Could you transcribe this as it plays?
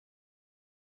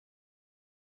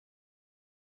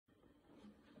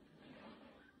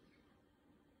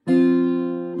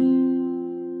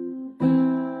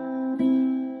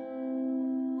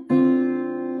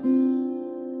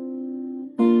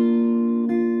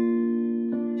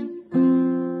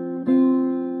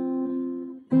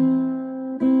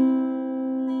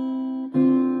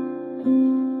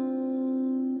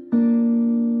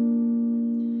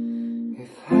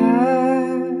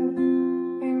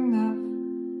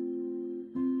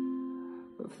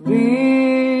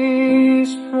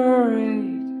this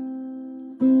parade.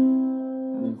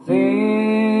 I'm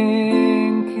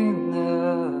thinking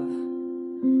of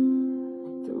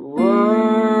the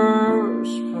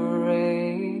worst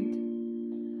parade,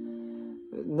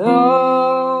 with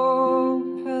no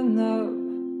pen-up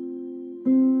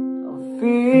of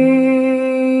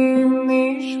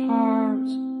finished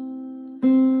parts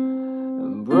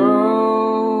and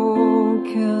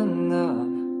broken up.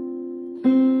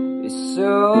 It's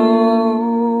so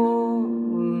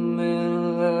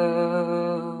in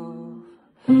love.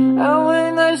 And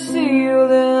when I see you,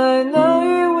 then I know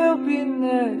you will be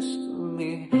next to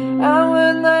me. And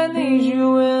when I need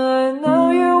you, and I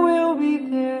know you will be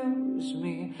there with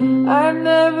me. I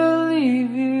never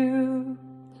leave you,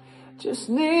 just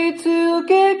need to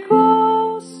get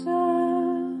closer,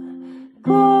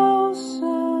 closer.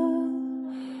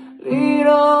 Lean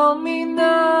on me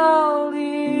now,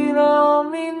 lean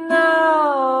on me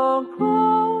now.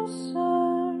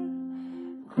 Closer,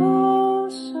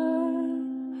 closer.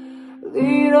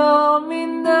 Lean on me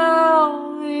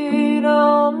now, lean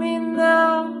on me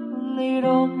now, lean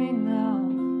on me now.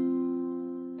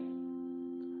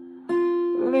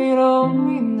 Lean on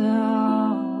me now,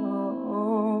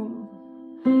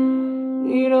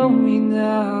 lean on me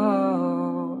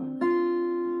now,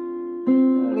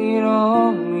 lean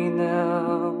on me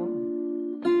now.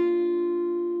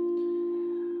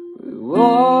 We're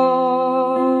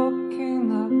walking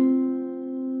up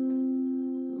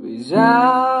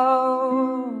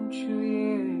without you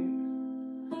here.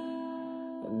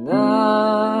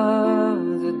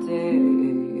 Another day,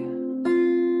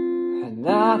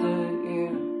 another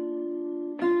year.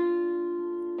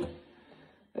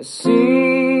 I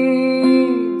see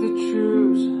the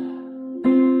truth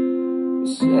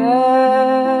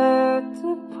set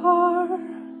apart.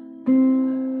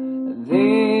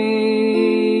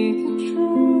 They the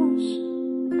truth,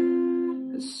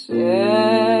 a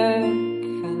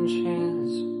second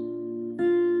chance.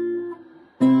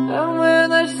 And when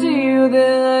I see you,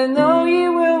 then I know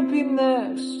you will be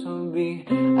next to me.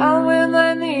 And when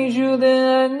I need you, then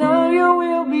I know you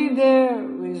will be there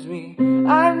with me.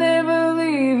 I never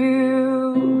leave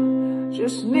you,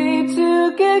 just need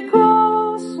to get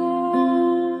closer,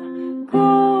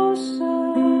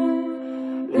 closer.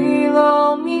 Lean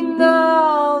on me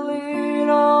now, lean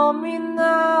on me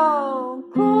now.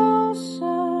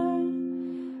 Closer,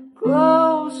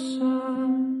 closer.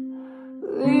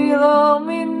 Lean on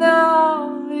me now,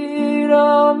 lean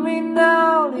on me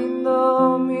now, lean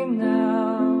on me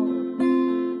now.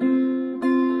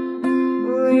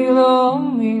 Lean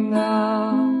on me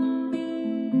now,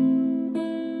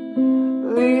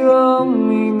 lean on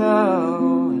me now,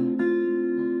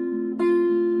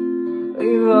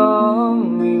 lean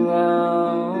on me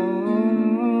now,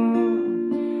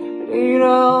 lean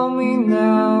on me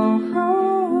now,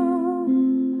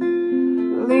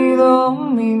 lean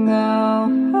on me now,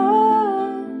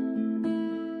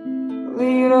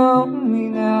 lean on me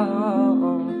now.